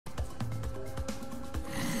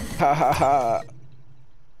Ha ha ha.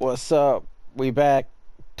 What's up? We back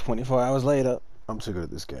 24 hours later. I'm so good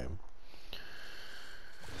at this game.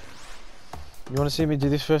 You want to see me do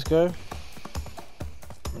this first go?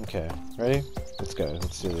 Okay, ready? Let's go.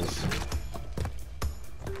 Let's do this.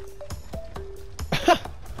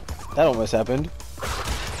 That almost happened.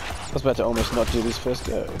 I was about to almost not do this first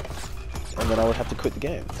go. And then I would have to quit the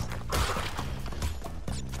game.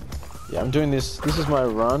 Yeah, I'm doing this. This is my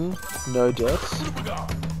run. No deaths.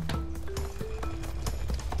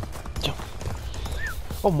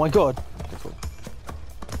 Oh my god! Okay, cool.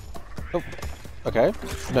 Oh, okay.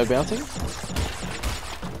 No bouncing.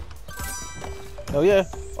 Oh yeah.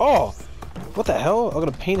 Oh! What the hell? I got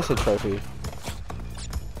a penis head trophy.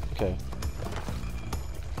 Okay.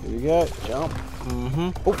 Here we go. Jump.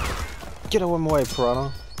 Oh! Get out of my way,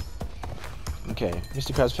 piranha. Okay.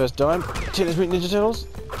 Mr. Krabs first dime. Teenage Mutant Ninja Turtles.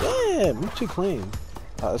 Damn! I'm too clean.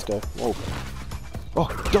 Alright, let's go. Whoa. Oh!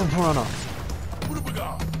 Double piranha!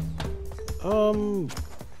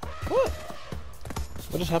 What?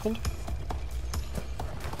 What just happened?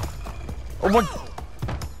 Oh my!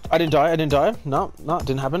 I didn't die, I didn't die. No, no, it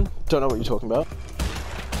didn't happen. Don't know what you're talking about.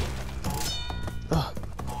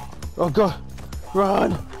 Oh god!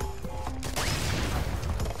 Run!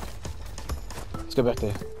 Let's go back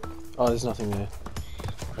there. Oh, there's nothing there.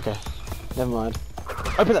 Okay, never mind.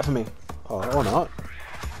 Open that for me! Oh, or not.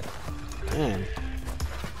 Man.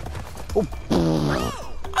 Oh!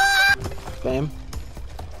 Bam.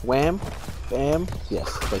 Wham. Bam.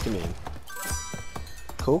 Yes, take him in.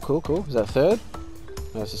 Cool, cool, cool. Is that third?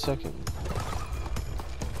 No, it's the second.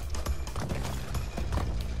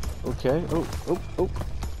 Okay. Oh, oh, oh.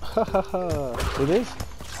 Ha ha ha. See this?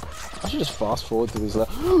 I should just fast forward through these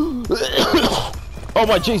Oh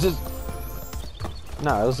my Jesus!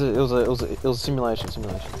 No, it was a simulation,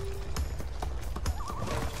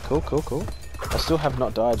 Cool, cool, cool. I still have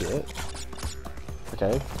not died yet.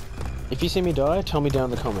 Okay. If you see me die, tell me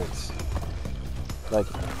down in the comments. Like,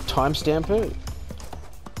 timestamp it.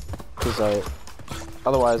 Because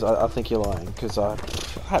otherwise I think you're lying. Because I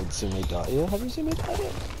haven't seen me die. Yeah, have you seen me die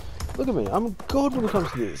yet? Look at me, I'm god when it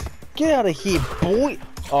comes to this. Get out of here, boy!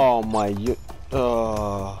 Oh my,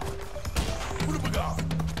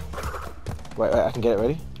 Wait, I can get it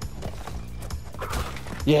ready?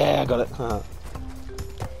 Yeah, I got it.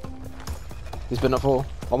 This better not fall.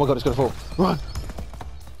 Oh my god, it's gonna fall. Run!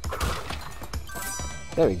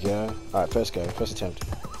 There we go. Alright, first go, first attempt.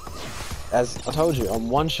 As I told you, I'm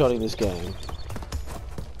one-shotting this game.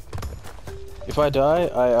 If I die,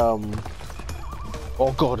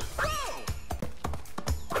 oh god.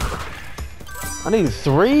 I needed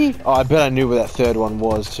 3? Oh, I bet I knew where that third one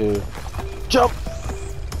was too. Jump!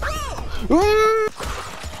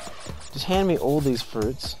 Just hand me all these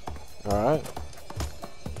fruits. Alright.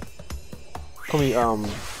 Call me,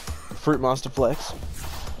 Fruit Master Flex.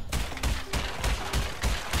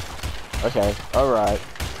 Okay, alright.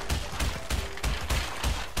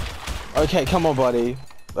 Okay, come on, buddy.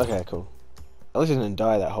 Okay, cool. At least I didn't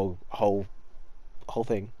die that whole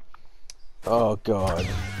thing. Oh god.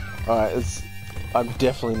 Alright, I'm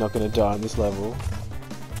definitely not gonna die on this level.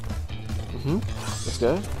 Let's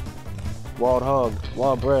go. Wild hog,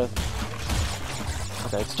 wild breath.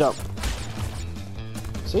 Okay, let's jump.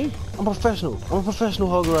 See? I'm a professional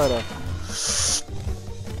hog rider.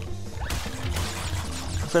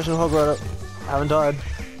 Professional hog rider. I haven't died.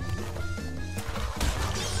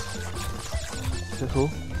 Okay, cool.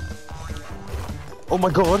 Oh my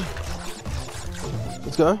god.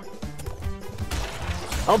 Let's go.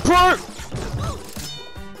 I'm pro!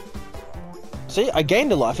 See, I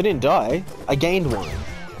gained a life. I didn't die. I gained one.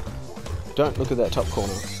 Don't look at that top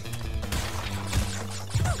corner.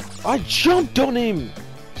 I jumped on him!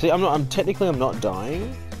 See, I'm not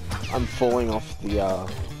dying. I'm falling off the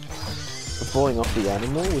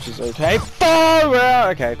animal, which is okay. Far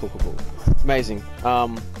out! Okay, cool, cool, cool. Amazing.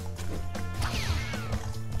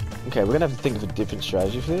 Okay, we're gonna have to think of a different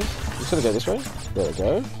strategy for this. I'm just gonna go this way. There we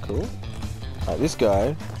go. Cool. Alright, this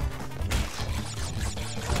guy.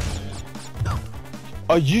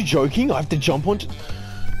 Are you joking? I have to jump onto...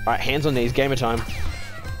 Alright, hands on knees. Gamer time.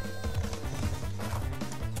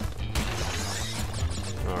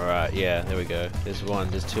 Alright, yeah, there we go. There's one,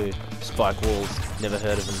 there's two. Spike walls. Never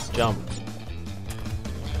heard of them. Jump.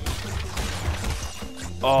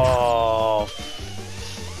 Oh,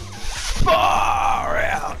 far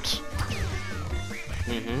out.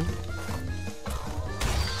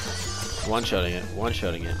 One-shotting it.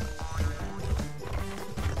 One-shotting it.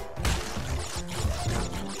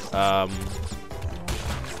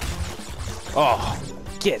 Oh,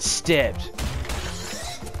 get stepped.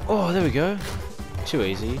 Oh, there we go. Too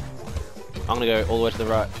easy. I'm gonna go all the way to the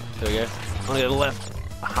right. There we go. I'm gonna go to the left.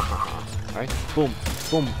 Alright. Boom.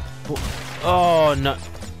 Boom. Boom. Oh no.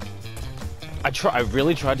 I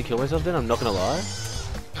really tried to kill myself then, I'm not gonna lie.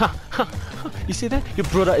 You see that? Your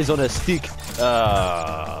brother is on a stick.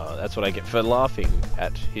 That's what I get for laughing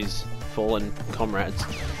at his fallen comrades.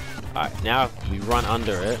 Alright, now we run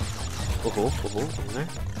under it.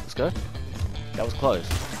 Let's go. That was close.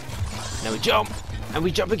 Now we jump, and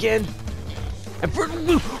we jump again. And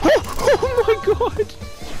oh my god!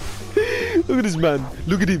 Look at this man.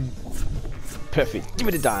 Look at him. Perfect. Give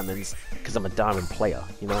me the diamonds, because I'm a diamond player.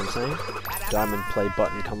 You know what I'm saying? Diamond play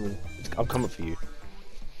button coming. I'm coming for you.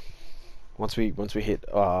 Once we hit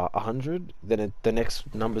 100, then the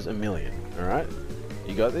next number's 1,000,000. All right?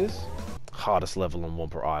 You got this? Hardest level on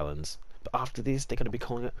Wampa Islands. But after this, they're gonna be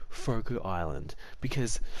calling it Froku Island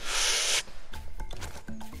because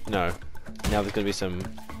no. Now there's gonna be some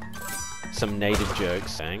native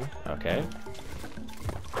jokes saying, okay.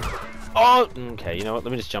 Oh, okay. You know what?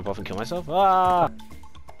 Let me just jump off and kill myself. Ah!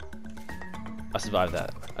 I survived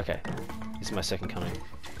that. Okay. This is my second coming.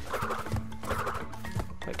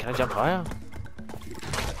 Wait, can I jump higher?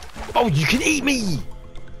 Oh, you can eat me!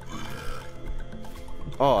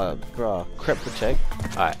 Oh, bruh. Crep protect.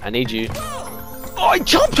 Alright, I need you. Oh, I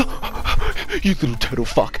jumped! You little turtle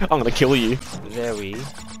fuck. I'm gonna kill you. There we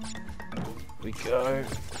go.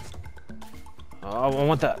 Oh, I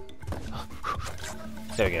want that.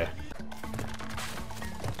 There we go.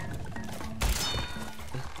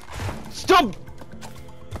 Stop!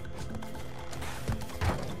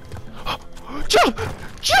 Jump!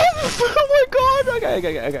 Jump! Oh my god!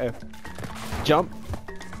 Okay. Jump.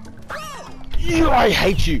 I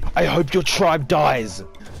hate you. I hope your tribe dies.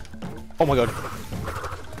 Oh my god.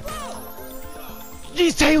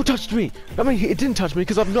 His tail touched me. I mean, it didn't touch me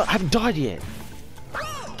because I haven't died yet.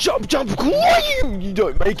 Jump! Why you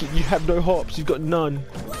don't make it? You have no hops. You've got none.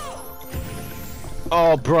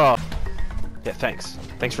 Oh, bruh. Yeah, thanks.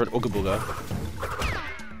 Thanks for an ooga booga.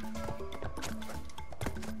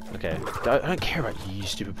 Okay. I don't care about you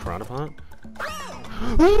stupid piranha plant.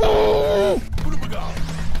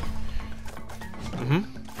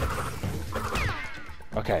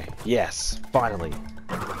 Okay. Yes. Finally.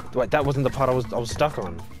 Wait, that wasn't the part I was stuck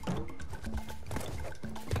on.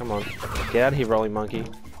 Come on. Get out of here, rolling monkey.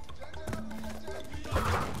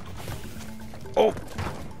 Oh!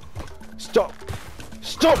 Stop!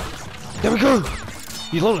 Stop! There we go!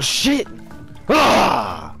 You little shit!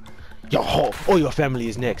 Ah! All your family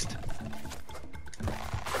is next.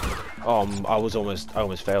 I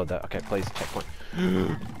almost failed that. Okay, please, checkpoint.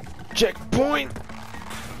 Checkpoint!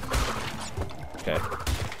 Okay.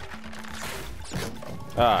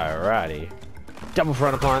 Alrighty. Double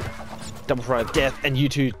piranha plant, double piranha death, and you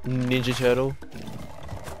two Ninja Turtle.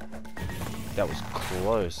 That was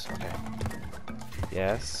close. Okay.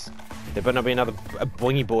 Yes. There better not be another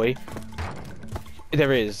boingy boy.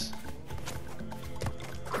 There is.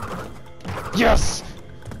 Yes!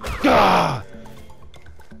 Ah!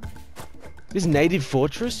 This native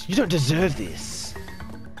fortress? You don't deserve this.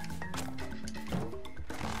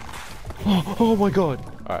 Oh my god.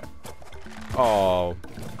 Alright. Oh.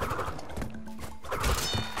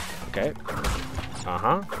 Okay.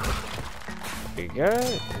 Here you go.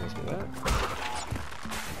 Let's do that.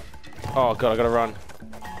 Oh god, I gotta run.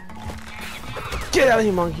 Get out of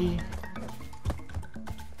here, monkey!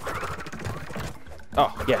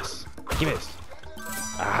 Oh, yes. Give me this.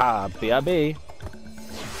 Aha, BRB.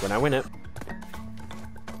 When I win it.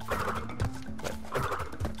 Wait.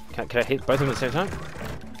 Can I hit both of them at the same time?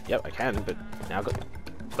 Yep, I can, but now I've got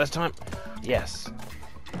less time. Yes.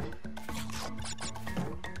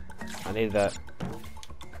 I need that.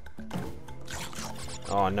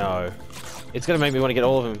 Oh no. It's gonna make me want to get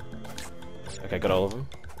all of them. Okay, got all of them.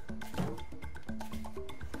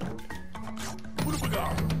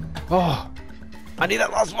 Oh! I need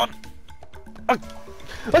that last one! I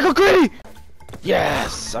got greedy!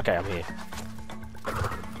 Yes! Okay, I'm here.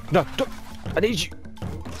 No, don't! I need you!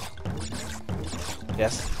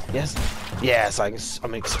 Yes, yes, yes!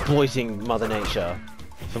 I'm exploiting Mother Nature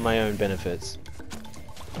for my own benefits.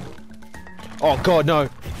 Oh god, no!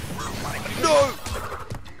 No!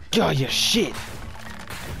 God, you shit!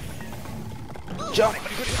 Jump!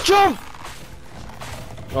 Jump!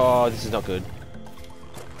 Oh, this is not good.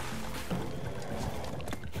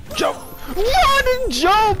 Jump! Run and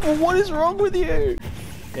jump! What is wrong with you?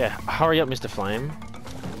 Yeah, hurry up, Mr. Flame.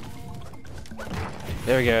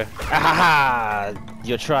 There we go. Ahaha!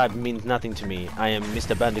 Your tribe means nothing to me. I am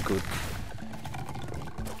Mr. Bandicoot.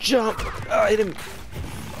 Jump! Oh, hit him!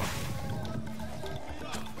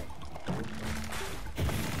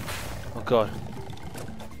 Oh god.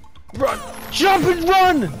 Run! Jump and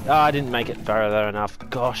run! Ah, I didn't make it further enough.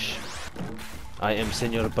 Gosh. I am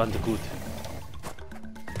Senor Bandicoot.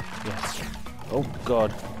 Yes. Oh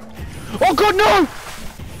god. Oh god, no!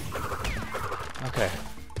 Okay.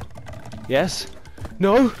 Yes.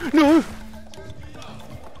 No, no!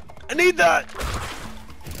 I need that!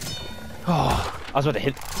 Oh, I was about to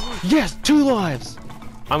hit. Yes, 2 lives!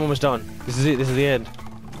 I'm almost done. This is it, this is the end.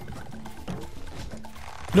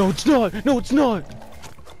 No, it's not! No, it's not!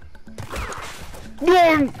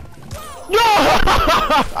 No! No!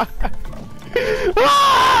 Ah!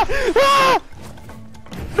 Ah!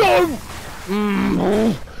 No!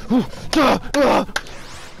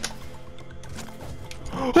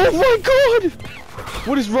 Oh my god!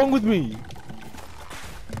 What is wrong with me?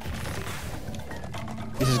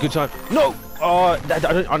 This is a good time. No! Oh, I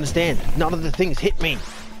don't understand. None of the things hit me.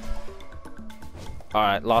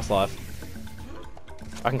 Alright, last life.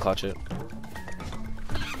 I can clutch it.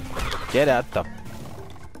 Get out the...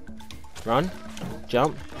 Run.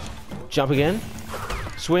 Jump. Jump again.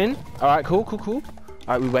 Swing. Alright, cool, cool, cool.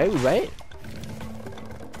 Alright, we wait.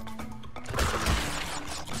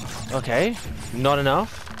 Okay. Not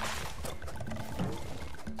enough.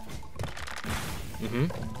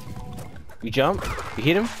 You jump. You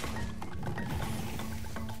hit him.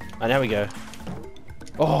 And now we go.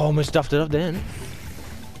 Oh, almost stuffed it up then.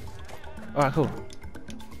 Alright, cool.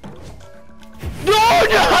 No!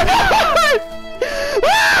 Ah!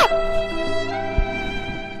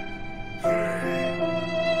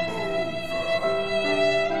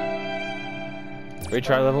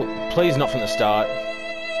 Retry level. Please not from the start.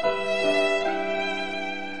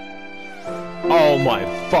 Oh my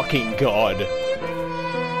fucking god.